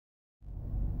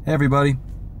Hey everybody.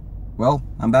 Well,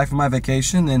 I'm back from my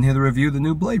vacation and here to review the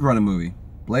new Blade Runner movie,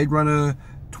 Blade Runner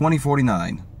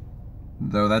 2049.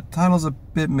 Though that title's a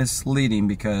bit misleading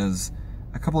because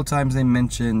a couple of times they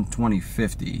mention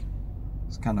 2050.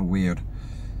 It's kind of weird.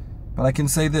 But I can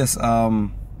say this,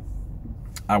 I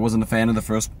wasn't a fan of the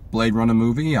first Blade Runner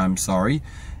movie, I'm sorry.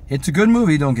 It's a good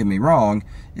movie, don't get me wrong.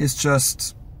 It's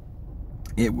just,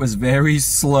 it was very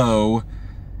slow.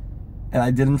 And I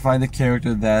didn't find the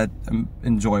character that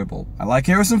enjoyable. I like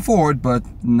Harrison Ford, but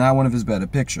not one of his better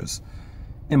pictures,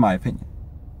 in my opinion.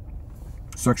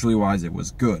 Structurally wise, it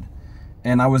was good.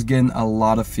 And I was getting a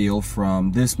lot of feel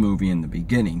from this movie in the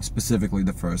beginning, specifically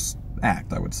the first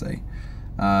act, I would say.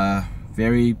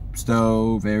 Very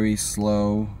slow, very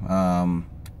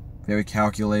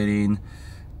calculating,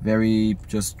 very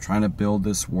just trying to build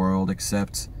this world,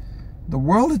 except the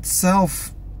world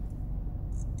itself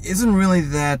isn't really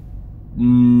that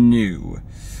new.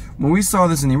 When we saw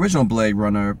this in the original Blade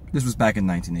Runner, this was back in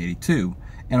 1982,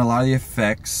 and a lot of the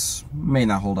effects may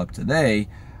not hold up today,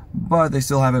 but they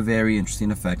still have a very interesting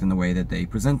effect in the way that they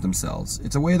present themselves.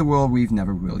 It's a way of the world we've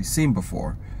never really seen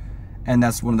before. And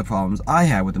that's one of the problems I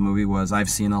had with the movie, was I've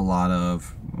seen a lot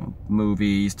of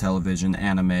movies, television,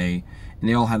 anime, and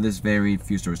they all have this very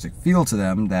futuristic feel to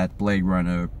them that Blade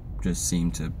Runner just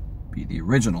seemed to be the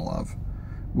original of.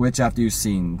 Which, after you've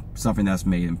seen something that's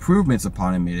made improvements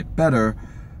upon and made it better,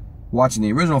 watching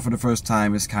the original for the first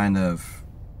time is kind of,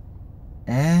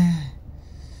 it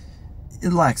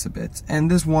lacks a bit.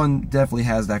 And this one definitely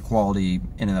has that quality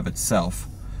in and of itself.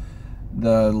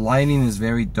 The lighting is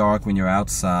very dark when you're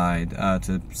outside,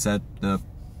 to set the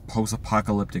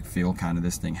post-apocalyptic feel kind of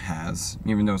this thing has.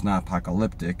 Even though it's not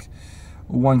apocalyptic,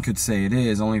 one could say it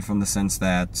is, only from the sense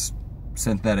that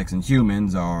synthetics and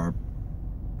humans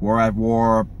were at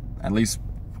war at least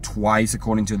twice,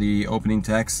 according to the opening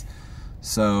text.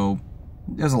 So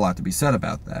there's a lot to be said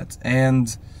about that.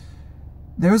 And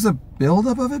there's a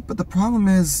buildup of it, but the problem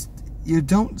is you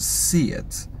don't see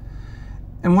it.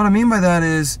 And what I mean by that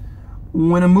is,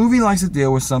 when a movie likes to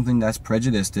deal with something that's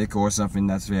prejudiced or something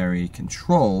that's very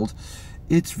controlled,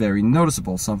 it's very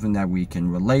noticeable, something that we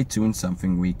can relate to and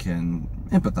something we can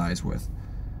empathize with.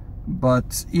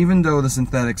 But even though the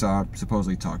synthetics are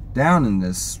supposedly talked down in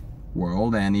this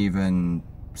world and even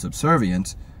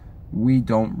subservient, we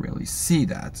don't really see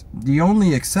that. The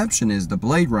only exception is the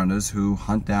Blade Runners, who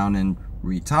hunt down and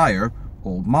retire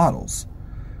old models.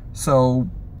 So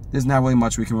there's not really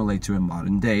much we can relate to in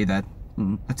modern day that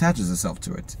attaches itself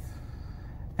to it.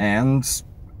 And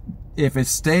if it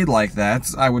stayed like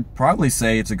that, I would probably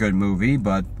say it's a good movie,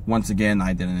 but once again,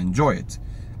 I didn't enjoy it.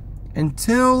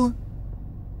 Until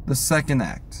the second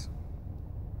act.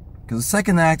 Because the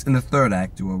second act and the third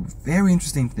act do a very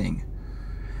interesting thing.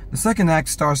 The second act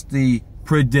starts the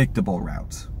predictable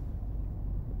route.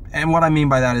 And what I mean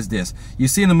by that is this. You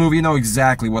see in the movie, you know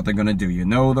exactly what they're going to do. You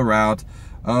know the route.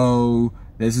 Oh,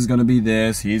 this is going to be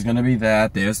this, he's going to be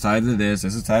that, this tied to this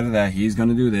is tied to that, he's going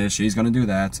to do this, she's going to do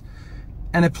that.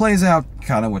 And it plays out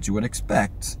kind of what you would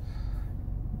expect.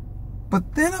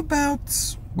 But then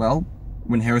about, well,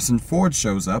 when Harrison Ford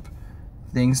shows up,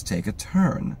 things take a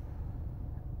turn,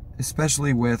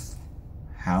 especially with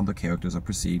how the characters are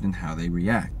perceived and how they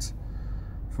react.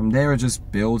 From there, it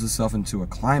just builds itself into a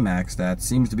climax that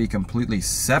seems to be completely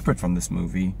separate from this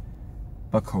movie,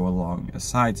 but go along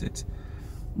besides it.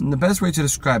 And the best way to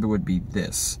describe it would be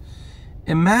this.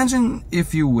 Imagine,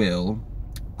 if you will,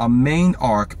 a main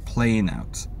arc playing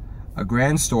out. A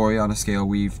grand story on a scale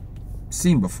we've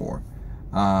seen before.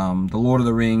 The Lord of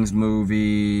the Rings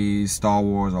movies, Star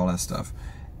Wars, all that stuff.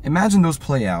 Imagine those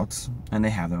play out, and they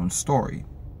have their own story.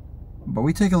 But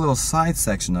we take a little side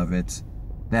section of it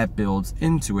that builds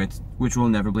into it, which will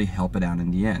inevitably help it out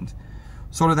in the end.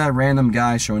 Sort of that random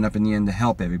guy showing up in the end to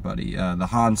help everybody. The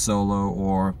Han Solo,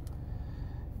 or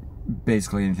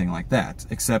basically anything like that.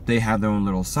 Except they have their own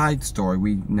little side story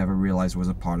we never realized was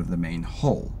a part of the main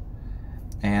whole.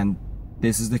 And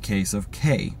this is the case of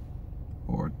Kay,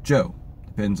 or Joe.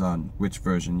 Depends on which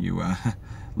version you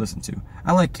listen to.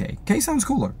 I like Kay. Kay sounds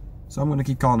cooler, so I'm going to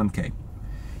keep calling him Kay.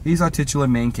 He's our titular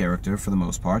main character for the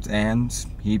most part, and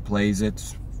he plays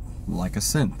it like a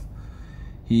synth.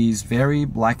 He's very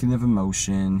lacking of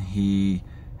emotion. He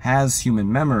has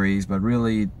human memories, but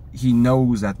really he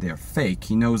knows that they're fake.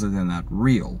 He knows that they're not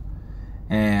real.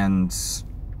 And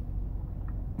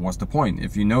what's the point?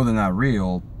 If you know they're not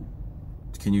real,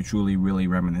 can you truly really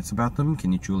reminisce about them?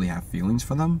 Can you truly have feelings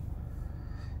for them?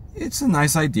 It's a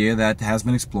nice idea that has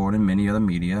been explored in many other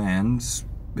media, and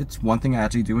it's one thing I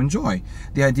actually do enjoy.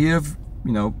 The idea of,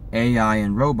 AI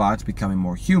and robots becoming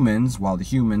more humans, while the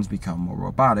humans become more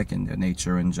robotic in their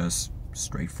nature and just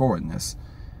straightforwardness.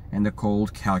 and the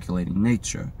cold, calculating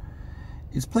nature.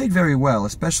 It's played very well,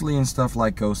 especially in stuff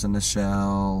like Ghost in the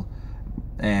Shell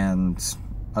and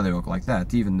other work like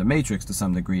that. Even The Matrix, to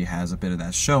some degree, has a bit of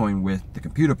that showing, with the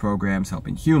computer programs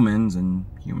helping humans and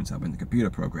humans helping the computer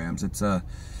programs. It's a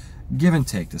give and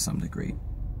take to some degree.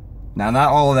 Now, not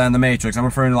all of that in The Matrix. I'm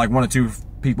referring to like one or two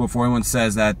people before anyone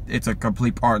says that it's a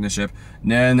complete partnership.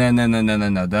 No.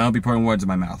 Don't be putting words in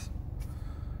my mouth.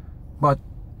 But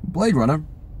Blade Runner,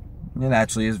 it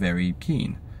actually is very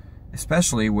keen.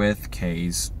 Especially with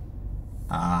Kay's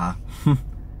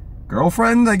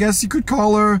girlfriend, I guess you could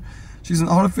call her. She's an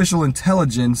artificial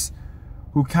intelligence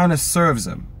who kind of serves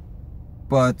him.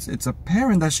 But it's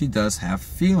apparent that she does have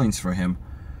feelings for him,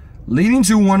 leading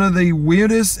to one of the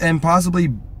weirdest and possibly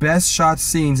best shot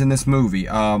scenes in this movie.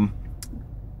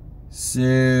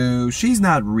 So she's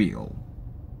not real,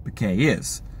 but Kay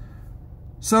is.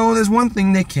 So there's one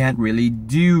thing they can't really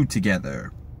do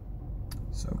together.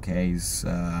 So Kay's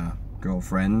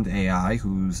girlfriend, AI,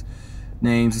 whose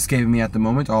name's escaping me at the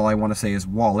moment, all I want to say is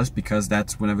Wallace, because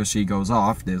that's whenever she goes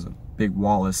off, there's a big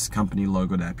Wallace company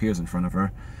logo that appears in front of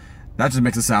her. That just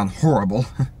makes it sound horrible.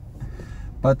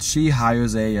 But she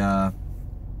hires a, I'm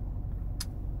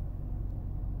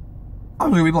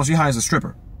gonna be blunt, she hires a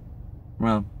stripper.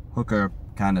 Well, hooker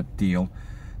kind of deal.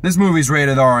 This movie's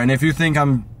rated R, and if you think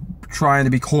I'm trying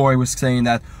to be coy with saying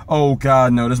that, oh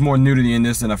god, no, there's more nudity in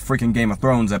this than a freaking Game of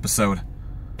Thrones episode.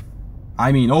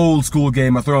 I mean, old school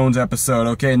Game of Thrones episode,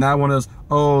 okay? Not one of those,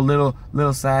 oh, little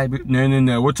side...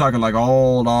 No. We're talking like,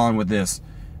 hold on with this.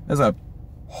 There's a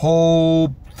whole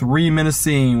 3-minute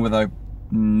scene with a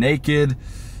naked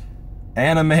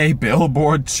anime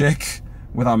billboard chick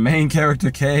with our main character,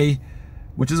 Kay,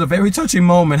 which is a very touching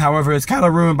moment. However, it's kind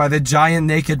of ruined by the giant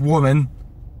naked woman.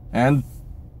 And,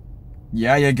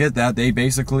 yeah, you get that. They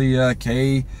basically,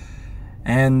 Kay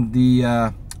and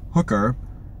the hooker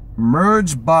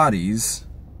merge bodies.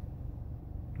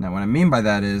 Now, what I mean by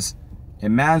that is,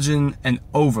 imagine an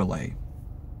overlay.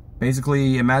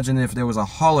 Basically, imagine if there was a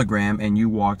hologram and you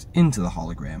walked into the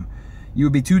hologram. You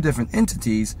would be two different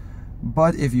entities,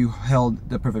 but if you held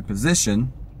the perfect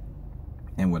position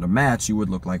and with a match, you would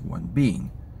look like one being.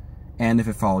 And if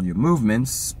it followed your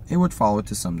movements, it would follow it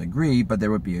to some degree, but there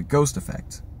would be a ghost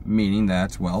effect. Meaning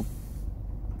that, well,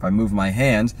 if I move my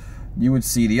hand, you would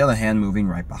see the other hand moving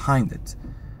right behind it.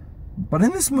 But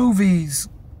in this movie's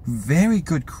very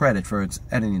good credit for its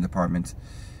editing department,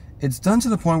 it's done to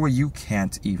the point where you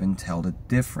can't even tell the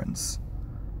difference.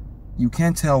 You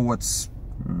can't tell what's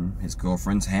his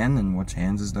girlfriend's hand and which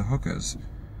hands is the hooker's,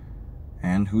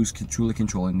 and who's truly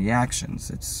controlling the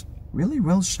actions. It's really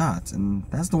well shot, and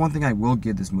that's the one thing I will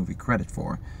give this movie credit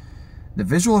for. The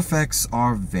visual effects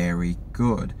are very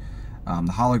good.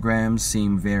 The holograms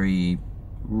seem very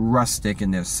rustic in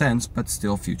their sense, but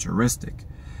still futuristic.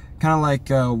 Kind of like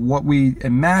what we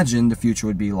imagined the future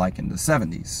would be like in the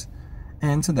 70s.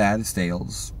 And to that, it still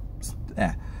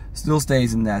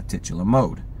stays in that titular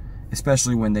mode,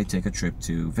 especially when they take a trip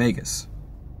to Vegas.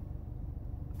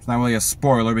 It's not really a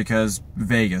spoiler because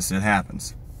Vegas, it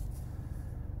happens.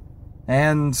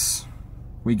 And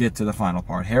we get to the final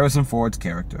part, Harrison Ford's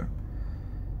character.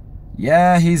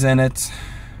 Yeah, he's in it.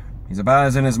 He's about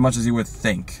as in as much as you would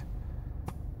think.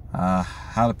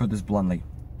 How to put this bluntly?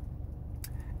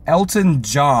 Elton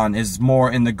John is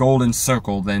more in the golden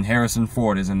circle than Harrison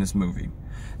Ford is in this movie.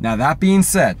 Now, that being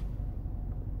said,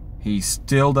 he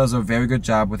still does a very good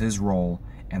job with his role,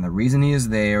 and the reason he is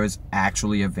there is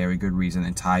actually a very good reason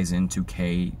and ties into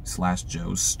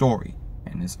Kay/Joe's story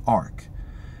and his arc,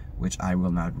 which I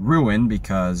will not ruin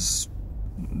because,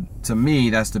 to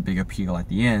me, that's the big appeal at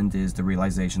the end, is the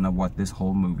realization of what this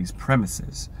whole movie's premise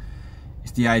is.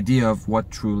 It's the idea of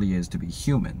what truly is to be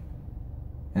human.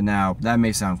 And now, that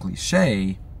may sound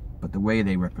cliche, but the way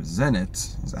they represent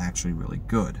it is actually really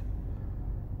good.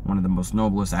 One of the most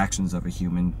noblest actions of a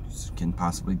human can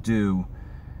possibly do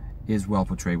is well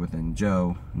portrayed within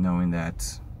Joe, knowing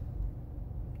that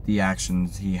the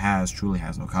actions he has truly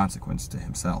has no consequence to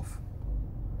himself.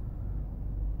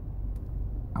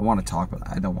 I want to talk, but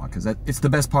I don't want, because it's the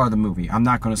best part of the movie. I'm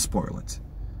not going to spoil it.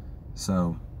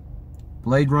 So,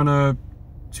 Blade Runner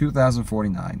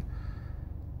 2049.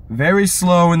 Very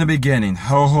slow in the beginning.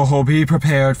 Ho, be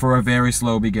prepared for a very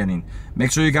slow beginning.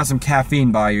 Make sure you got some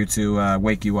caffeine by you to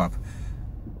wake you up.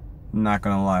 Not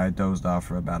gonna lie, I dozed off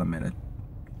for about a minute.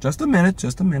 Just a minute.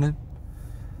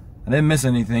 I didn't miss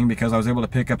anything because I was able to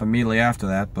pick up immediately after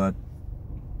that, but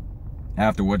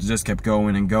afterwards it just kept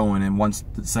going, and once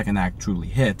the second act truly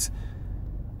hit,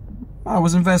 I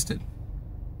was invested.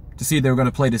 To see they were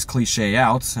gonna play this cliche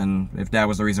out, and if that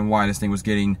was the reason why this thing was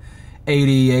getting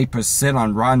 88%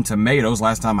 on Rotten Tomatoes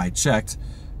last time I checked,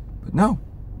 But no,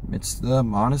 it's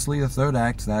honestly the third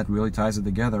act that really ties it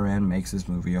together and makes this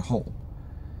movie a whole.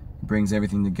 It brings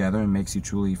everything together and makes you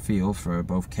truly feel for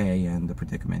both Kay and the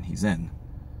predicament he's in.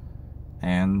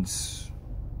 And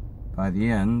by the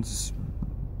end,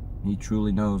 he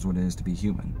truly knows what it is to be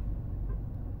human.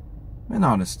 And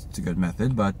honest, it's a good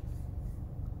method, but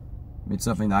it's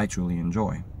something that I truly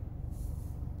enjoy.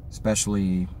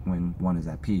 Especially when one is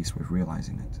at peace with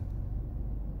realizing it.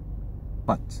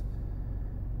 But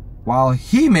while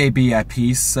he may be at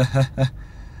peace, ignore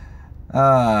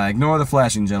the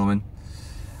flashing, gentlemen.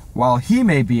 While he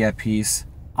may be at peace,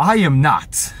 I am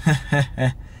not.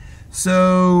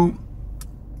 So,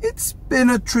 it's been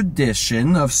a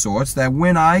tradition of sorts that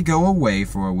when I go away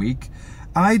for a week,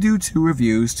 I do 2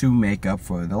 reviews to make up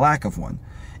for the lack of one,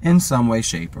 in some way,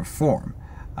 shape, or form.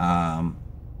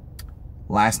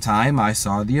 Last time I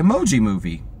saw the Emoji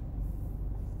Movie.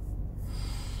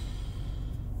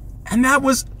 And that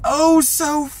was oh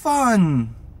so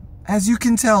fun! As you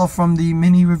can tell from the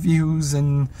mini reviews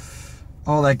and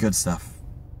all that good stuff.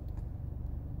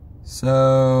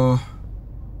 So,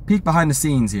 peek behind the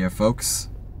scenes here, folks.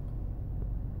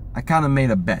 I kind of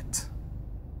made a bet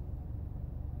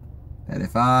that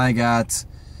if I got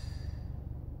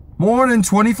more than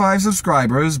 25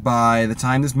 subscribers by the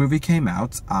time this movie came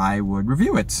out, I would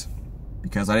review it.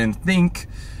 Because I didn't think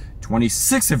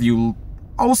 26 of you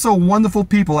also wonderful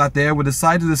people out there would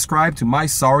decide to subscribe to my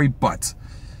sorry butt.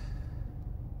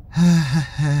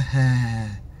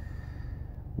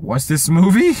 What's this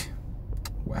movie?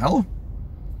 Well,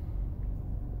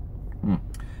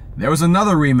 there was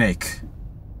another remake.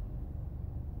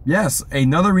 Yes,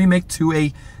 another remake to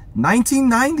a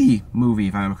 1990 movie,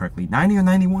 if I remember correctly. 90 or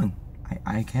 91.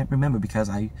 I can't remember because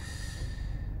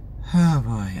oh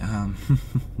boy,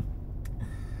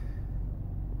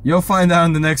 you'll find out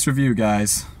in the next review,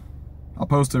 guys. I'll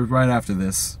post it right after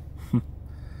this.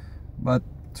 But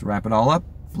to wrap it all up,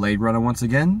 Blade Runner once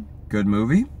again, good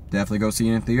movie. Definitely go see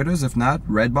it in theaters. If not,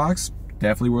 Redbox,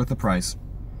 definitely worth the price.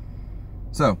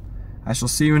 So, I shall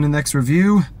see you in the next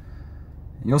review.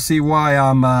 You'll see why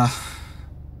I'm,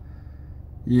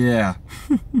 yeah.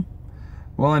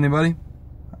 Well,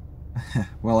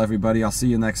 everybody, I'll see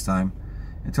you next time.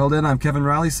 Until then, I'm Kevin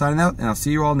Riley signing out, and I'll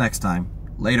see you all next time.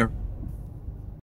 Later.